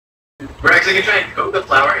We're actually going to try and coat the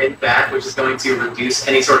flour in fat, which is going to reduce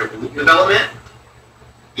any sort of gluten development.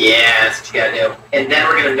 Yeah, that's what you gotta do. And then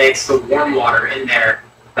we're going to mix the warm water in there.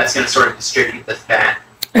 That's going to sort of distribute the fat.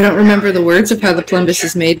 I don't remember the words of how the plumbus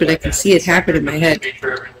is made, but I can see it happen in my head. Make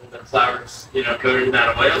sure the flour's, coated in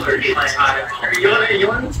that oil, or you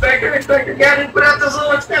want an inspector? Inspector, Gavin, put out those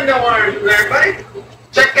little extendo arms in there, buddy.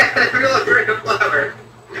 Check out that real drink of flour.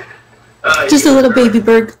 Just a little baby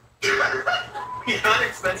bird. We got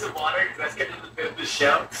expensive water because that's getting to the bit of the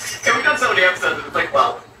show. And we've done so many episodes, and it's like,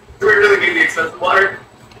 well, do we really need the expensive water?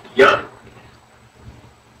 Yup.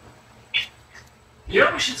 You know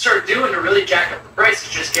what we should start doing to really jack up the price is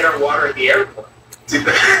just get our water at the airport.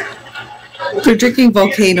 They're drinking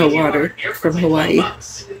volcano water from Hawaii.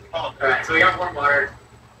 Alright, so we got warm water.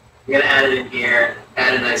 We're gonna add it in here.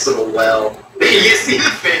 Add a nice little well. You see the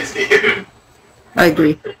fins, dude? I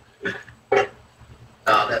agree.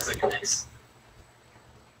 Oh, that's looking nice.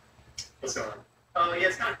 What's going on? Oh, yeah,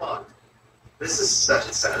 it's kind of clogged. This is such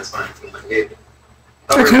a satisfying feeling, dude.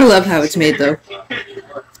 I kind of love how it's made, though.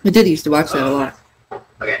 I did used to watch that a lot.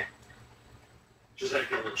 Okay. Just have to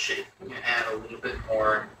get a little shape. I'm going to add a little bit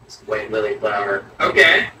more white lily flour.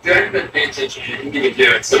 Okay. Dude, I've been paying attention. You can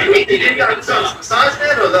do it. So you didn't got massaging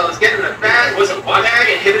it, or those getting the fat? Wasn't bag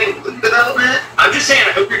inhibiting gluten development? I'm just saying,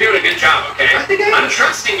 I hope you're doing a good job, okay? I think I'm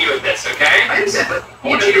trusting you with this, okay? I understand, but I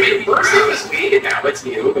want you to make me proud. First it was me, and now it's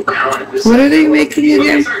you. What are they making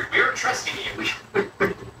again? Sorry, we were trusting you. We're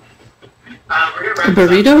going to a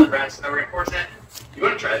burrito? We're going to portion it. You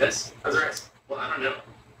want to try this? How's the rest? Well, I don't know.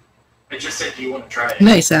 I just said, do you want to try it?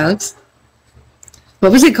 Nice, Alex.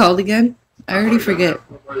 What was it called again? I already forget.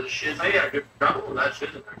 Or the shiz. I got a good trouble with that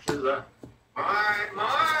shiz in there. Shiz up. More.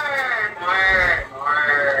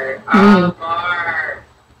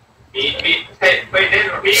 Hey, wait,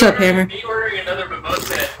 Daniel. What's up, Hammer? Me ordering another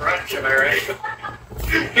mimosa at brunch, am I right?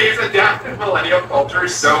 He's adapted millennial culture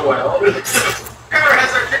so well. Trevor,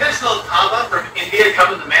 has our traditional tava from India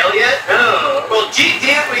come in the mail yet? No. Well, gee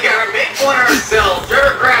damn, we gotta make one ourselves.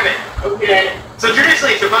 Trevor, grab it. Okay. So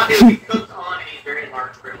traditionally, chapati will be cooked on a very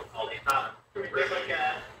large griddle called a tava. We take like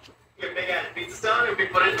a big ass pizza stone and we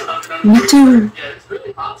put it in the oven. Me too. Yeah, it's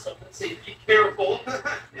really hot, so let's say be careful.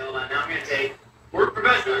 Now I'm gonna take. We're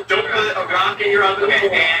professionals. Don't put a rock in your oven. Okay,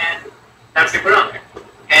 and that's gonna put it on there.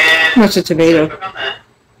 And what's a tomato? Cook on that.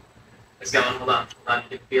 It's going, hold on.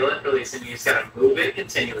 You can feel it releasing. You just gotta move it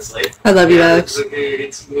continuously. I love you, Alex. We're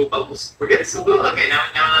getting some little bubbles. We're getting some little. Okay, now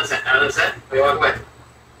that's it. Now that's it. We walk away.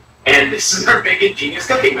 And this is our big ingenious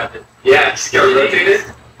cooking method. Yeah, just get rotate it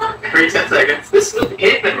every 10 seconds. This is what the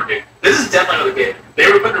cavemen were doing. This is definitely what the cavemen.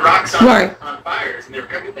 They were putting rocks on fires and they were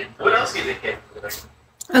cooking things. What else do you think cavemen were doing?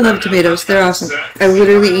 I love tomatoes. They're awesome. I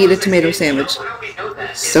literally eat a tomato sandwich. How we know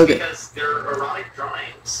that so good. Because there are erotic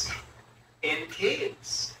drawings in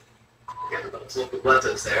caves. We got those little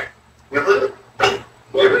bloods there. There we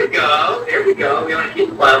go. There we go. We want to keep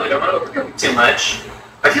it low. We don't want to overcook it too much.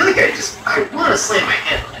 I feel like I want to slam my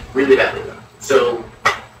hand on it really badly though. So,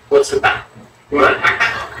 what's with that? You want to attack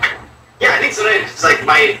that? Yeah, I think sometimes it's like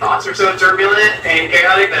my thoughts are so turbulent and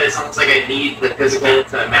chaotic that it's almost like I need the physical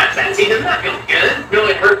to match that. See, doesn't that feel good? Feel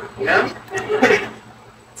like hurt, you know?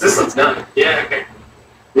 This one's done. Yeah, okay.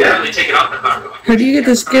 Yeah, really take it off the bottom. How do you get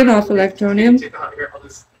the skin off electronium? Take the hot here. I'll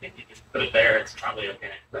just put it there. It's probably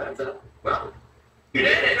okay. Well, you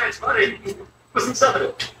did it. It's funny. Put some stuff in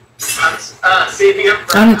it. I'm saving up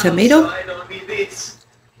for on a tomato? So I don't need these.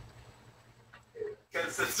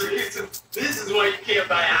 Because that's the reason. This is why you can't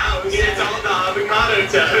buy a house. It's all the avocado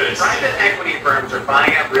toast. Private equity firms are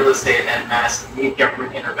buying up real estate en masse and need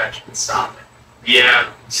government intervention to stop it. Yeah,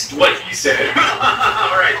 just what he said.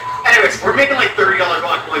 Alright. Anyways, we're making like $30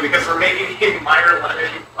 guacamole because we're making a minor lemon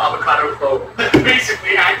avocado photo.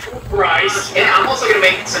 Basically, actual price. And I'm also going to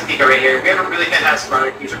make some pica right here. We have a really fantastic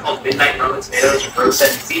product. These are called Midnight Roman tomatoes from Rose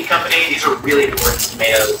Seed Company. These are really important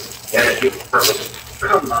tomatoes. Yeah, they're perfect.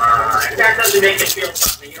 Come on. That doesn't make it feel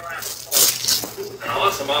something. You don't have to. This is an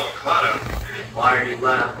awesome avocado. Why are you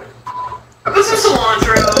laughing? I put some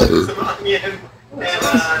cilantro, some onion. And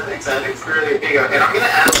thanks, I think it's really big. And I'm going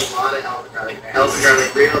to add a lot of elder garlic. Elder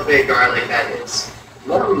garlic, real big garlic that is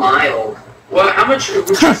more mild. Well, how much?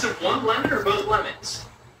 Was just one lemon or both lemons?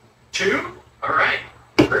 2? All right.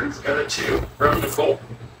 Kurt's got a 2 from Nicole.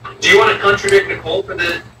 Do you want to contradict Nicole for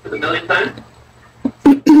the millionth time?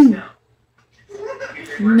 No.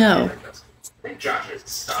 No. I think Josh has a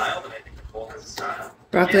style, but I think Nicole has a style.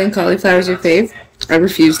 Broccoli and cauliflower is your fave? I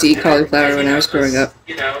refused to eat cauliflower when I was growing up.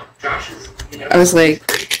 You know, Josh is. I was like,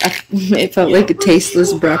 it felt like a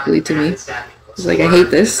tasteless broccoli to me. I was like, I hate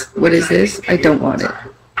this. What is this? I don't want it.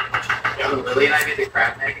 when Lily and I made the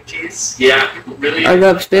crab mac and cheese. Yeah, really. I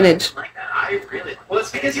love spinach. Like that. I really. Well,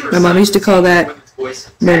 it's because you were. My mom used to call that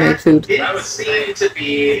mermaid food. That would seem to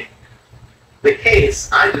be the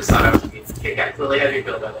case. I just thought I was being Kit Kat. Lily, how do you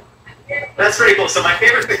feel about it? That's pretty cool. So my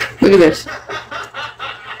favorite thing. Look at this.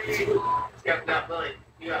 Now, Lily,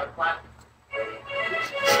 you got a clap.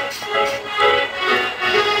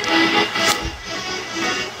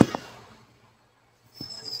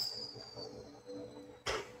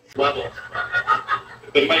 Level.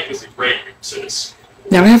 The mic is a great sis.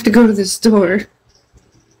 Now I have to go to the store.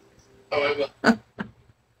 Oh, I will.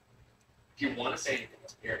 If you want to say anything,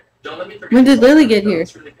 here. Don't let me forget. When did Lily get here?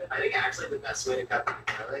 It's really good. I think actually the best way to cut the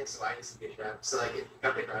garlic, so I used to be a chef. So like if you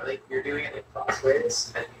cut the garlic, you're doing it in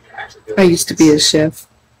crossways, and you're actually doing I used to be a chef.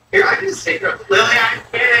 Here, I can just take her. Lily, I'm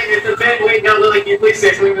kidding. It's a bit. Wait, no, Lily, can you please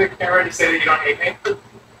say something to the camera to say that you don't hate me?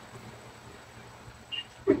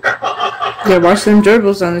 Yeah, watch them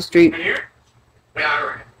gerbils on the street. Here? Yeah,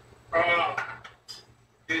 alright. Oh.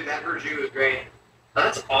 Dude, that verjus is great.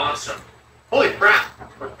 That's awesome. Holy crap.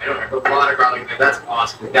 I don't have a lot of garlic in there. That's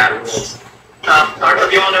awesome. That rules. I don't know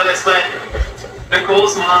if you all know this, but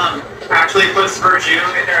Nicole's mom actually puts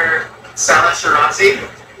verjus in her salad shirazi.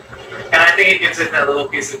 And I think it gives it that little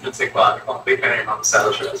piece of mystic plot. I'm a big fan of your mom's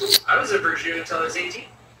salad shirazi. I was a verjus until I was 18.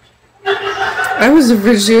 I was a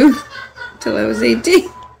verjus until I was 18.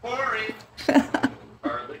 Boring.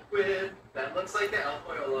 Garlic with that looks like the El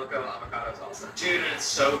Pollo Loco avocado salsa. Dude, it's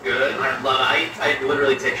so good. I love it. I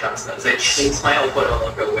literally take shots of those. I chase my El Pollo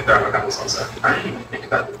Loco with their avocado salsa. I didn't even think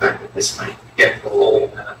about the fact that this might get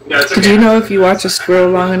cold. No, it's okay. Did you know if you watch a squirrel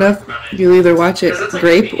long enough, you'll either watch it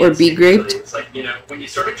grape or be graped? It's like, you know, when you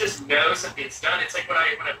sort of just know something's done, it's like when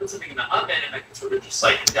I put something in the oven and I can sort of just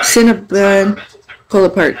like Cinnabon pull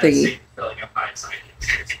apart thingy.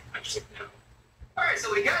 Alright,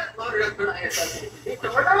 so we got it loaded up for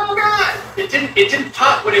oh god! It didn't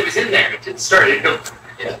pop when it was in there. It didn't start. It didn't go.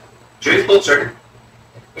 Yeah. Should we pull the trigger?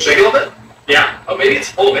 Shake it a little bit? Yeah. Oh, maybe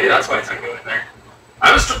it's full. Maybe that's why it's not going in there.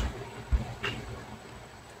 I was.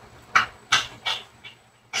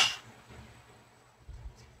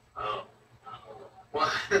 Oh.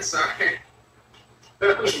 Well, sorry.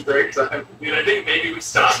 That was break time. Dude, I think maybe we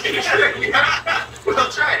stopped it. Yeah. We'll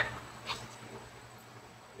try it.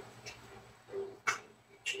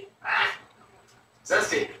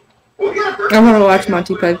 Zesty. Well, I want to watch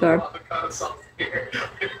Monty Python.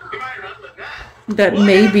 That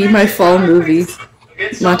may be my fall movie.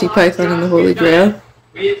 Monty Python and the Holy Grail.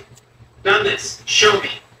 We've done this. Show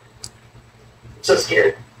me. I'm so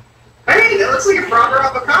scared. Hey, that looks like a proper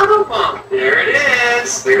avocado bomb. There it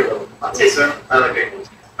is. I'll taste it. I like it.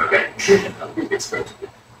 Okay. It's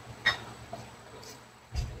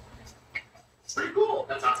pretty cool.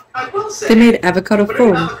 That's awesome. I will say. They made avocado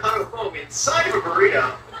foam. Avocado foam inside of a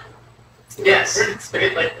burrito. Yes. Well,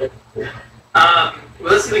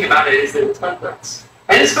 that's the thing about it is that it's fun for us.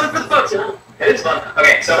 And it's fun for the folks, yeah. It is fun.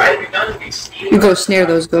 Okay, so what we've done is You go snare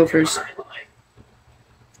those gophers.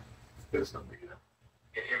 Here we go.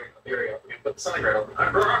 We can put the sun right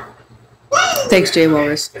over. Thanks, Jay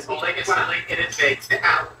Walrus. It's holding, it is baked.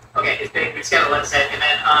 Ow. Okay, it's baked, we just gotta let it set, and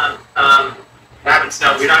then, happens,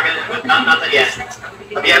 no, we're not gonna, not that yet.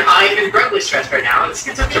 Yeah, I'm incredibly stressed right now. It's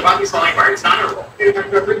Chapati's falling apart, it's not a roll.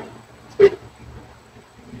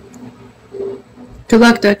 Good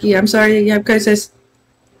luck, Ducky. I'm sorry. Yeah, guys, says.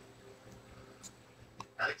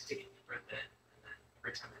 I like to take a deep breath in, and then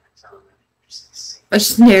every time I exhale, I'm just A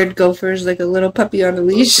snared gopher is like a little puppy on a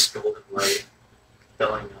leash. golden light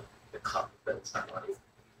filling up the cup that's not light.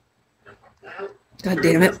 God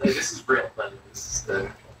damn it. This is real, but this is the...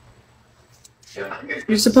 Yeah.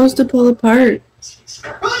 You're supposed to pull apart.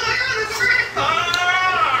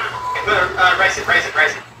 Rice it.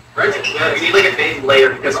 We need like a big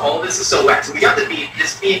layer because all of this is so wet. So we got the beef.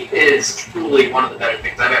 This beef is truly one of the better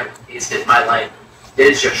things I've ever tasted in my life. It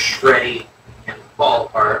is just shreddy and fall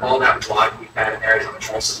apart. All that block we've had in there is on the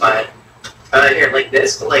salsa side. Here, like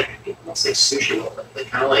this, but like it looks like sushi roll. Like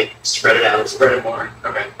kind of like spread it out, spread it more.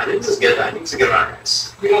 Okay, I think this is good. I think it's a good amount of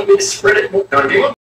rice. You want me to spread it more? No,